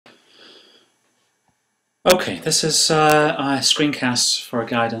Okay, this is a screencast for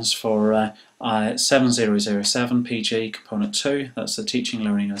guidance for 7007 PG Component 2. That's the Teaching,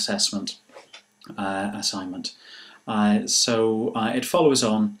 Learning and Assessment assignment. It follows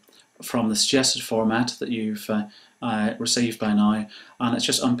on from the suggested format that you've received by now, and it's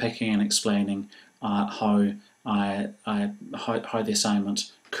just unpicking and explaining how the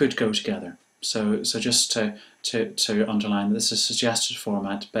assignment could go together. So just to underline, this is a suggested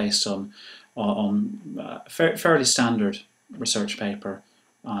format based on fairly standard research paper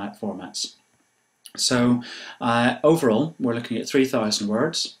formats. So overall, we're looking at 3,000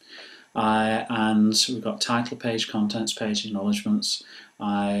 words, and we've got title page, contents page, acknowledgements,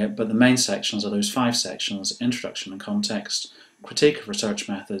 but the main sections are those 5 sections: introduction and context, critique of research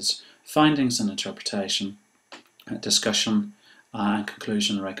methods, findings and interpretation, discussion, and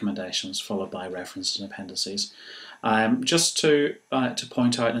conclusion and recommendations, followed by references and appendices. Just to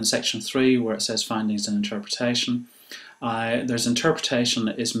point out in section 3 where it says findings and interpretation, there's interpretation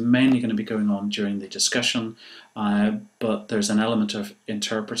that is mainly going to be going on during the discussion, but there's an element of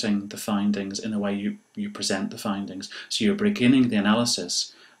interpreting the findings in the way you present the findings. So you're beginning the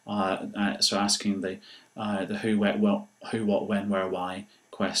analysis, so asking the who, what, when, where, why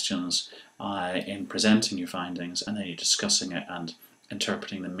questions in presenting your findings, and then you're discussing it and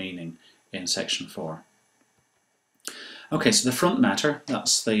interpreting the meaning in section 4. Okay, so the front matter,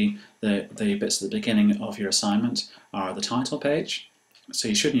 that's the bits at the beginning of your assignment, are the title page. So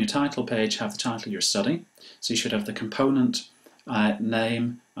you should in your title page have the title of your study. So you should have the component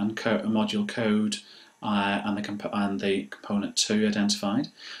name and module code and the component 2 identified.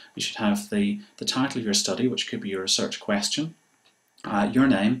 You should have the title of your study, which could be your research question. Your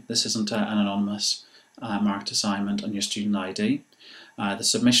name, this isn't an anonymous marked assignment, and your student ID, the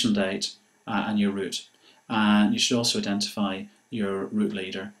submission date and your route. And you should also identify your route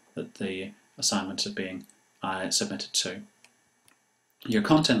leader that the assignment is being submitted to. Your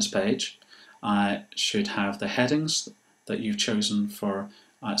contents page should have the headings that you've chosen for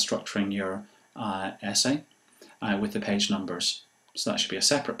structuring your essay with the page numbers. So that should be a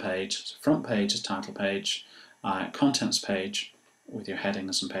separate page. So front page is title page, contents page with your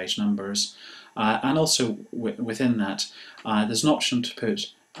headings and page numbers, and also within that there's an option to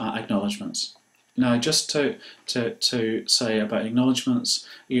put acknowledgements. Now, just to say about acknowledgements,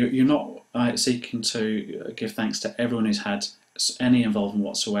 you're not seeking to give thanks to everyone who's had any involvement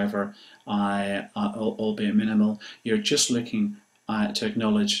whatsoever, albeit minimal. You're just looking to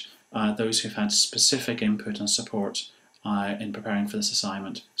acknowledge those who've had specific input and support in preparing for this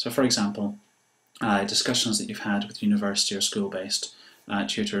assignment. So, for example, discussions that you've had with university or school-based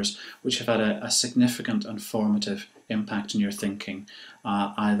tutors which have had a significant and formative impact on your thinking,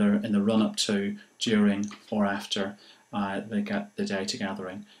 either in the run-up to, during or after the data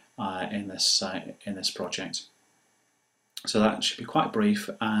gathering in this project. So that should be quite brief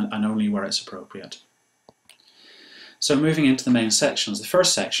and only where it's appropriate. So moving into the main sections, the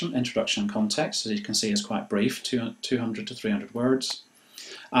first section, introduction and context, as you can see is quite brief, 200 to 300 words.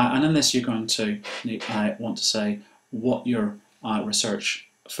 And in this you're going to want to say what your research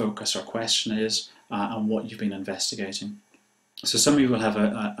focus or question is and what you've been investigating. So some of you will have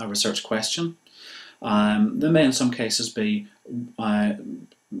a research question. There may in some cases be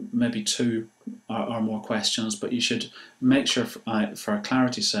maybe 2 or more questions, but you should make sure for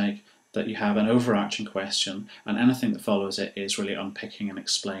clarity's sake that you have an overarching question, and anything that follows it is really unpicking and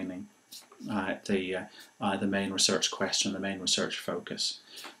explaining the main research question, the main research focus.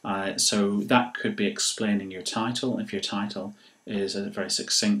 So that could be explaining your title, if your title is a very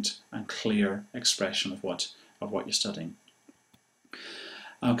succinct and clear expression of what you're studying.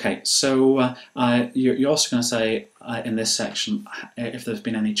 Okay, so you're also going to say in this section if there's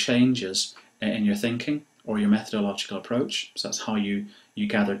been any changes in your thinking or your methodological approach. So that's how you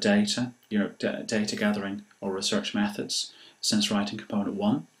gather data, your data gathering or research methods since writing component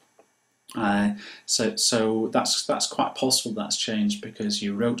 1. So that's quite possible that's changed because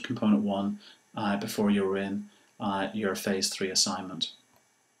you wrote component 1 before you were in your phase 3 assignment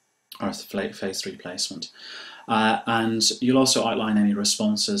or phase 3 placement. And you'll also outline any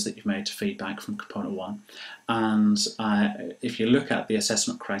responses that you've made to feedback from component 1. And if you look at the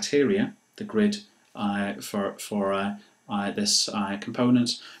assessment criteria, the grid for this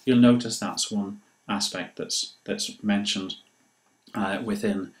component, you'll notice that's one aspect that's mentioned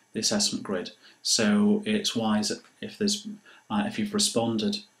within the assessment grid. So it's wise if you've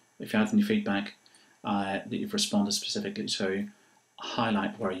responded, if you had any feedback that you've responded specifically to,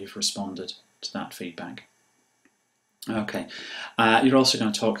 highlight where you've responded to that feedback. Okay, you're also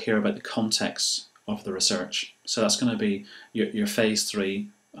going to talk here about the context of the research. So that's going to be your phase 3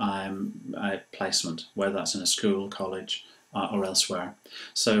 placement, whether that's in a school, college, or elsewhere.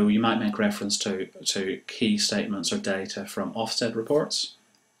 So you might make reference to key statements or data from Ofsted reports,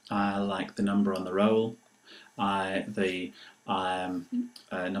 like the number on the roll, the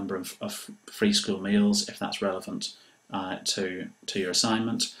number of free school meals, if that's relevant to your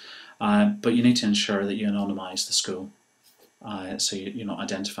assignment. But you need to ensure that you anonymise the school, so you're not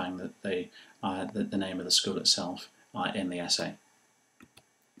identifying the name of the school itself in the essay.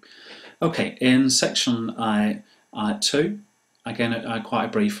 Okay, in section 2, again quite a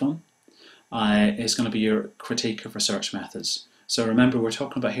brief one, is going to be your critique of research methods. So remember, we're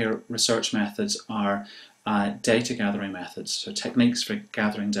talking about here research methods are data gathering methods, so techniques for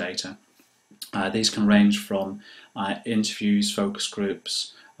gathering data. These can range from interviews, focus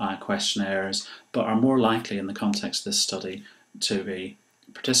groups, questionnaires, but are more likely in the context of this study to be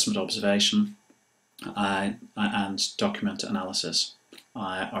participant observation and document analysis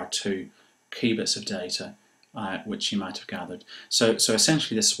are two key bits of data which you might have gathered. So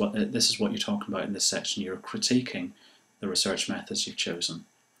essentially this is what you're talking about in this section. You're critiquing the research methods you've chosen.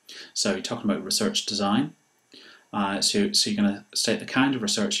 So you're talking about research design. So you're going to state the kind of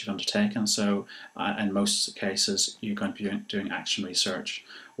research you've undertaken. So in most cases you're going to be doing action research,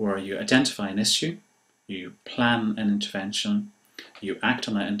 where you identify an issue, you plan an intervention, you act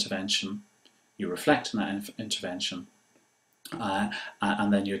on that intervention, you reflect on that intervention,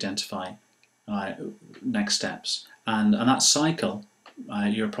 and then you identify next steps. And that cycle,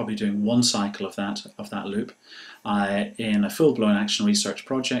 you're probably doing one cycle of that loop. In a full-blown action research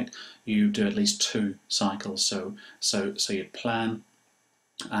project, you do at least 2 cycles. So you'd plan,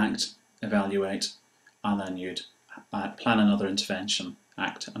 act, evaluate, and then you'd plan another intervention,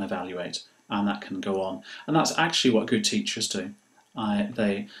 act and evaluate, and that can go on. And that's actually what good teachers do.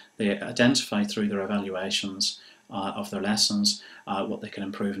 They identify through their evaluations of their lessons what they can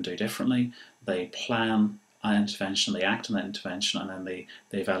improve and do differently. They plan an intervention, they act on that intervention, and then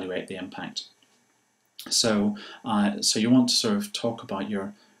they evaluate the impact. So you want to sort of talk about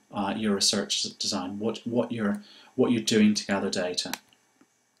your research design, what you're doing to gather data.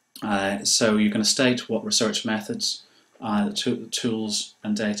 So you're going to state what research methods, the tools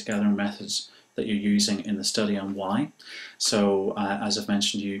and data gathering methods that you're using in the study and why. So as I've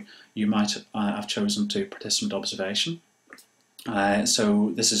mentioned, you might have chosen to participant observation.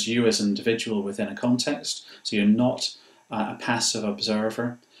 So this is you as an individual within a context. So you're not a passive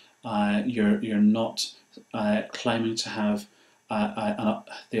observer. You're not claiming to have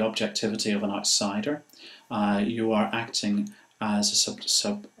the objectivity of an outsider. You are acting as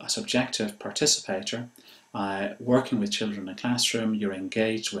a subjective participator, working with children in a classroom. You're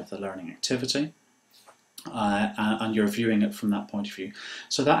engaged with a learning activity, and you're viewing it from that point of view.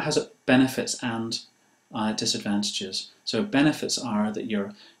 So that has benefits and disadvantages. So benefits are that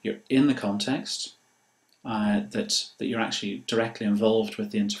you're in the context, that you're actually directly involved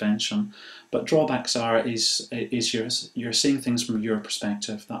with the intervention. But drawbacks is you're seeing things from your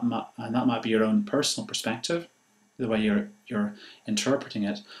perspective. That might be your own personal perspective, the way you're interpreting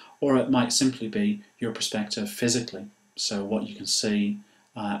it, or it might simply be your perspective physically. So what you can see,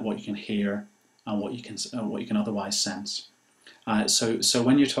 what you can hear, and what you can otherwise sense. So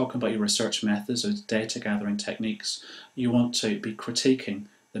when you're talking about your research methods or data gathering techniques, you want to be critiquing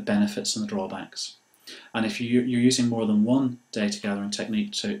the benefits and the drawbacks. And if you're using more than one data gathering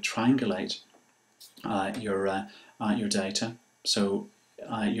technique to triangulate your data, so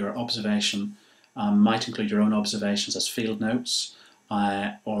your observation might include your own observations as field notes,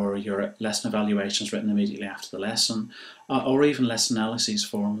 or your lesson evaluations written immediately after the lesson, or even lesson analyses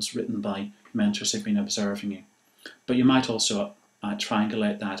forms written by mentors who've been observing you. But you might also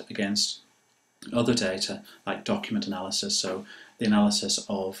triangulate that against other data like document analysis, so the analysis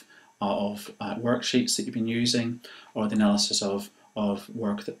of worksheets that you've been using, or the analysis of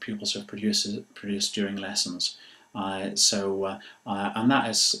work that pupils have produced during lessons. And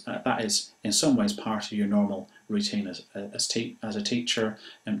that is in some ways part of your normal routine as a teacher,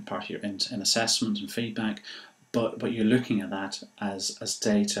 and part of your in assessment and feedback. But you're looking at that as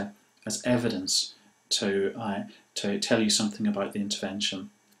data, as evidence to tell you something about the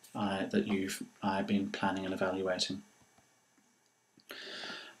intervention that you've been planning and evaluating.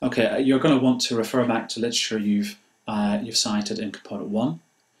 Okay, you're going to want to refer back to literature you've cited in component 1.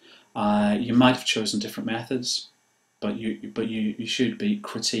 You might have chosen different methods, but you should be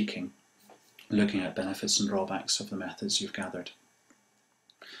critiquing, looking at benefits and drawbacks of the methods you've gathered.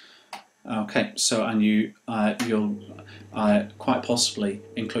 Okay, so you'll quite possibly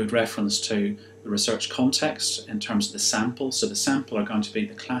include reference to the research context in terms of the sample. So the sample are going to be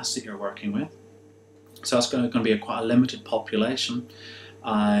the class that you're working with. So that's going to be quite a limited population.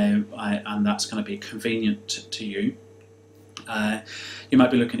 and that's going to be convenient to you. You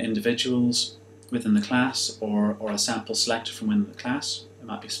might be looking at individuals within the class, or a sample selected from within the class. It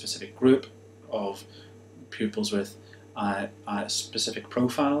might be a specific group of pupils with specific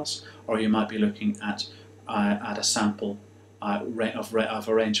profiles, or you might be looking at a sample of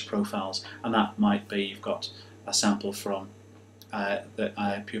a range of profiles, and that might be you've got a sample from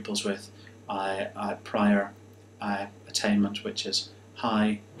the pupils with prior attainment, which is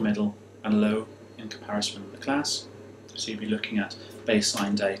high, middle and low in comparison with the class. So you'll be looking at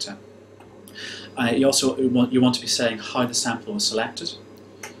baseline data. You also want to be saying how the sample was selected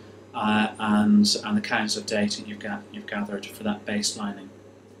and the kinds of data you've gathered for that baselining.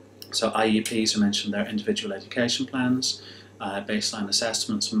 So IEPs are mentioned there, individual education plans. Baseline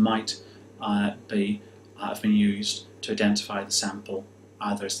assessments might have been used to identify the sample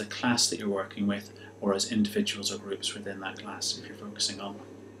either as the class that you're working with or as individuals or groups within that class if you're focusing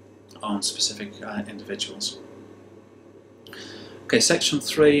on specific individuals. Okay, section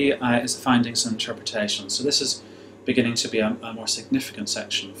 3 is the findings and interpretations. So this is beginning to be a more significant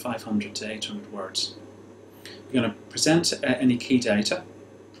section, 500 to 800 words. You're going to present any key data.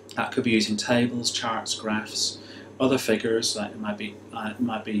 That could be using tables, charts, graphs, other figures. It might be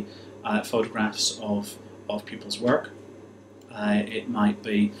photographs of pupils' work. It might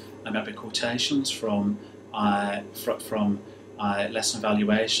be quotations from lesson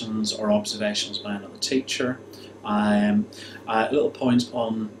evaluations or observations by another teacher. A little point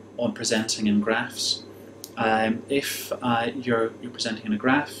on presenting in graphs. If you're presenting in a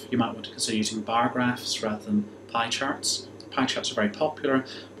graph, you might want to consider using bar graphs rather than pie charts. Pie charts are very popular,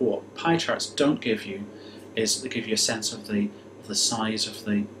 but what pie charts don't give you is they give you a sense of the size of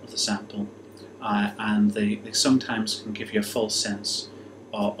the sample, and they sometimes can give you a false sense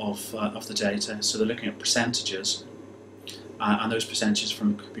of the data. So they're looking at percentages, and those percentages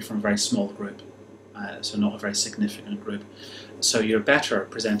could be from a very small group, so not a very significant group. So you're better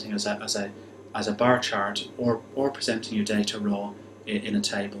presenting as a bar chart or presenting your data raw in a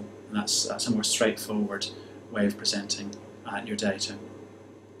table, and that's a more straightforward way of presenting your data,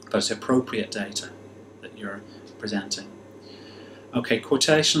 but it's appropriate data that you're presenting. Okay,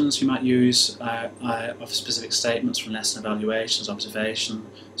 quotations you might use of specific statements from lesson evaluations, observation,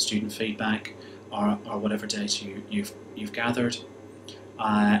 student feedback, or whatever data you've gathered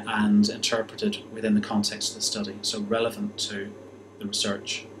and interpreted within the context of the study, so relevant to the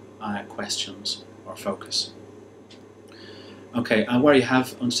research questions or focus. Okay, where you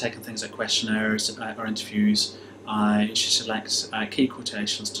have undertaken things like questionnaires or interviews, you should select key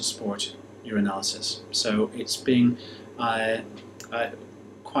quotations to support your analysis. So it's being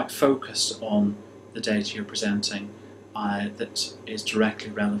quite focused on the data you're presenting that is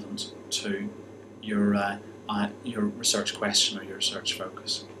directly relevant to your research question or your research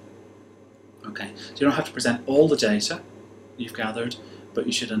focus. Okay, so you don't have to present all the data you've gathered, but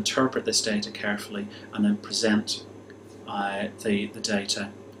you should interpret this data carefully and then present the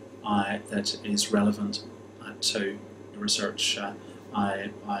data that is relevant to your research,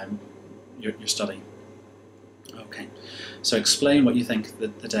 your study. Okay, so explain what you think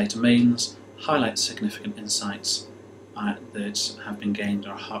that the data means, highlight significant insights that have been gained,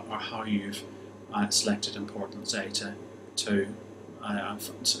 or how you've selected important data to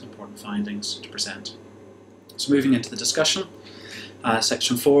important findings to present. So moving into the discussion,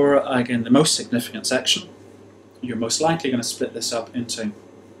 section 4, again the most significant section. You're most likely going to split this up into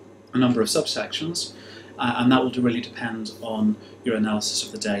a number of subsections, and that will really depend on your analysis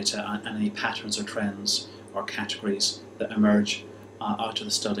of the data and any patterns or trends or categories that emerge out of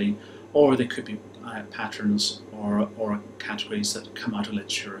the study, or they could be patterns or categories that come out of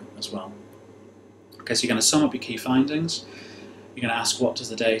literature as well. Okay, so you're going to sum up your key findings. You're going to ask, what does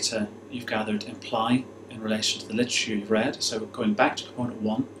the data you've gathered imply in relation to the literature you've read? So going back to component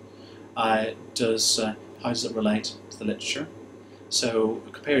 1, how does it relate to the literature? So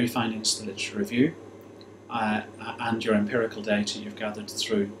compare your findings to the literature review and your empirical data you've gathered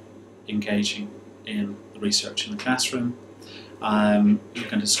through engaging in the research in the classroom. You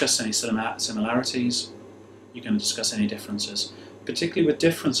can discuss any similarities. You can discuss any differences. Particularly with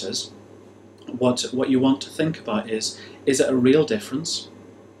differences, what you want to think about is it a real difference?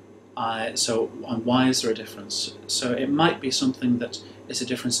 And why is there a difference? So it might be something that is a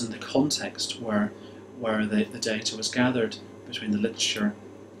difference in the context where the data was gathered between the literature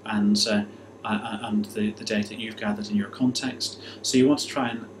and the data that you've gathered in your context. So you want to try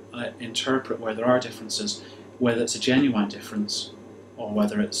and interpret where there are differences, whether it's a genuine difference or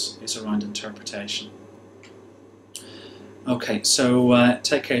whether it's around interpretation. Okay, so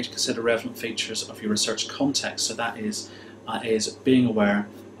take care to consider relevant features of your research context. So that is is being aware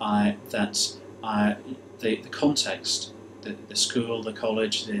that the context, the school, the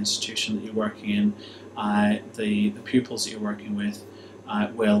college, the institution that you're working in, the pupils that you're working with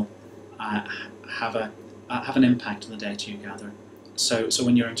will have an impact on the data you gather. So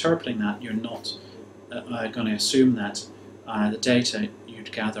when you're interpreting that, you're not going to assume that the data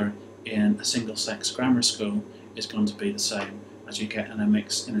you'd gather in a single-sex grammar school is going to be the same as you get in a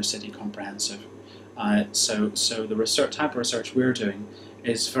mixed inner-city comprehensive. So the type of research we're doing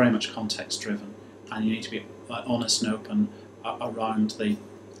is very much context-driven, and you need to be honest and open around the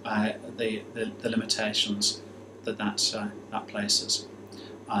limitations that places.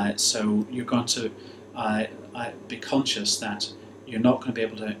 So you're going to be conscious that you're not going to be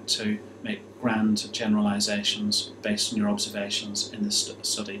able to make grand generalisations based on your observations in this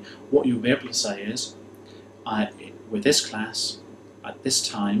study. What you'll be able to say is, with this class, at this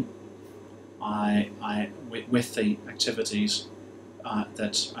time, with the activities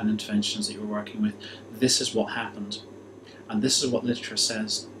and interventions that you're working with, this is what happened, and this is what literature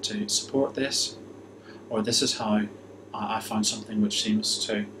says to support this, or this is how I found something which seems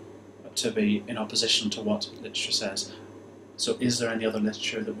to be in opposition to what literature says. So is there any other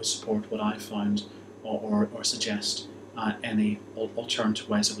literature that would support what I found, or suggest any alternative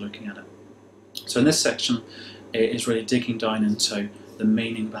ways of looking at it? So in this section, it is really digging down into the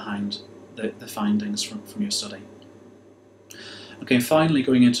meaning behind the findings from your study. Okay, and finally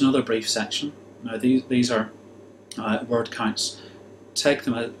going into another brief section. Now these are word counts. Take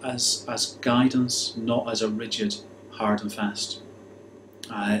them as guidance, not as a rigid, hard and fast.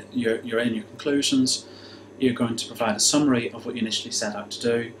 You're in your conclusions. You're going to provide a summary of what you initially set out to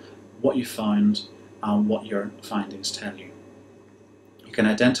do, what you found, and what your findings tell you. You can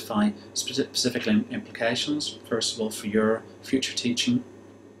identify specific implications, first of all, for your future teaching,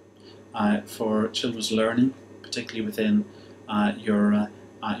 for children's learning, particularly within your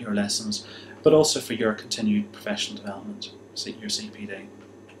lessons, but also for your continued professional development, your CPD.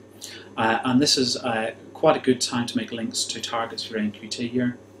 And this is quite a good time to make links to targets for your NQT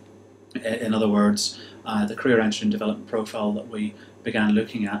year. In other words, the Career Entry and Development Profile that we began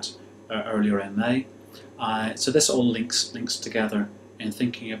looking at earlier in May. So this all links together in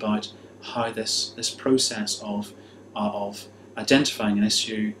thinking about how this process of identifying an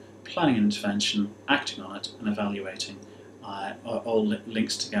issue, planning an intervention, acting on it and evaluating all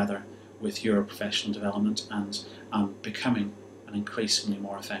links together with your professional development and becoming an increasingly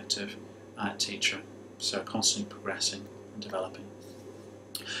more effective teacher. So constantly progressing and developing.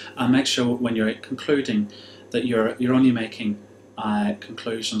 And make sure when you're concluding that you're only making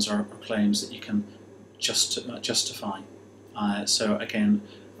conclusions or claims that you can justify. So again,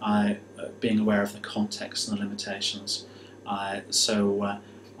 being aware of the context and the limitations. So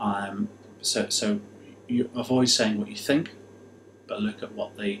you avoid saying what you think, but look at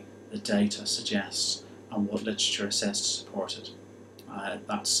what the data suggests and what literature says to support it.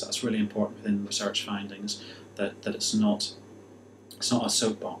 That's really important within research findings, that it's not a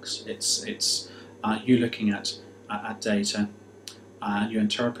soapbox. It's you looking at data, you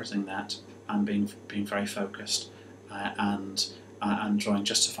interpreting that, and being very focused, and drawing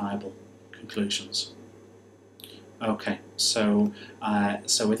justifiable conclusions. Okay, so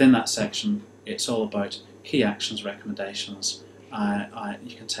within that section, it's all about key actions, recommendations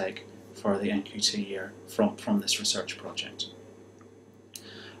you can take for the NQT year from this research project.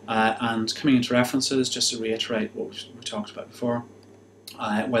 And coming into references, just to reiterate what we talked about before,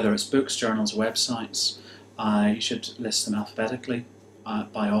 whether it's books, journals, websites, you should list them alphabetically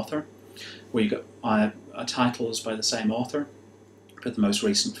by author. Where you got titles by the same author, put the most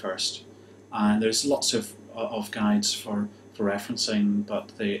recent first. And there's lots of guides for referencing,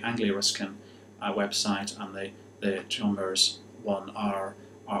 but the Anglia Ruskin website and the John Moores one are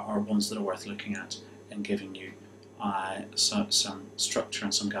ones that are worth looking at and giving you some structure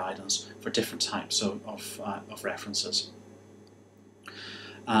and some guidance for different types of references.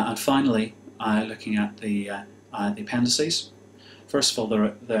 And finally, looking at the appendices. First of all,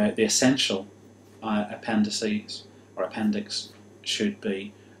 the essential appendices or appendix should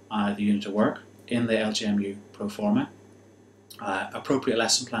be the unit of work in the LGMU pro forma, appropriate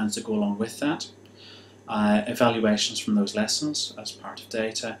lesson plans that go along with that, evaluations from those lessons as part of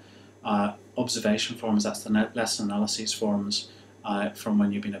data, observation forms, that's the lesson analyses forms from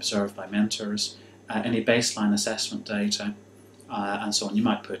when you've been observed by mentors, any baseline assessment data, and so on. You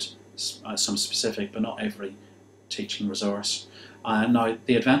might put some specific, but not every teaching resource. Now,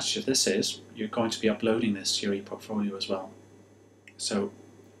 the advantage of this is you're going to be uploading this to your e-portfolio as well. So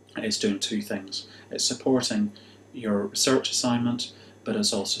it's doing two things. It's supporting your research assignment, but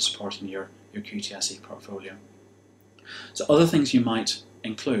it's also supporting your QTS e-portfolio. So other things you might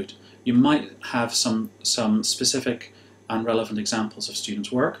include. You might have some specific and relevant examples of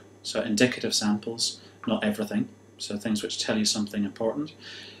students' work, so indicative samples, not everything, so things which tell you something important.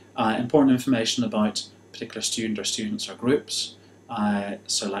 Important information about a particular student or students or groups,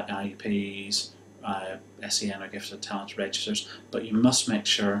 so like IEPs, SEN or gifted talent registers, but you must make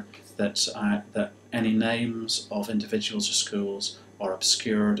sure that, that any names of individuals or schools are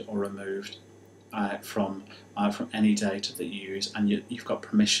obscured or removed from any data that you use, and you've got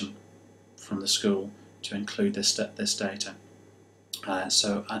permission from the school to include this data.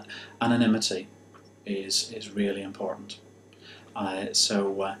 So anonymity is really important.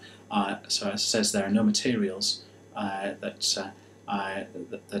 So as it says there, no materials that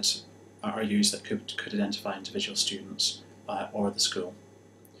are used that could identify individual students or the school.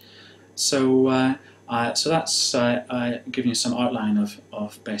 So so that's giving you some outline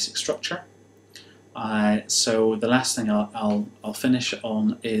of basic structure. So the last thing I'll finish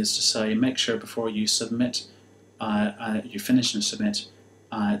on is to say, make sure before you submit, you finish and submit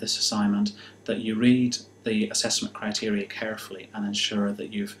this assignment, that you read the assessment criteria carefully and ensure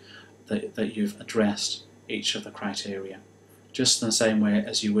that you've addressed each of the criteria, just in the same way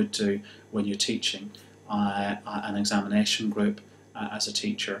as you would do when you're teaching an examination group as a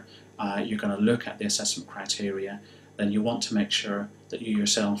teacher. You're going to look at the assessment criteria, then you want to make sure that you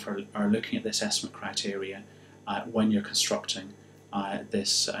yourself are looking at the assessment criteria when you're constructing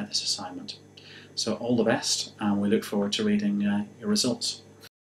this assignment. So all the best, and we look forward to reading your results.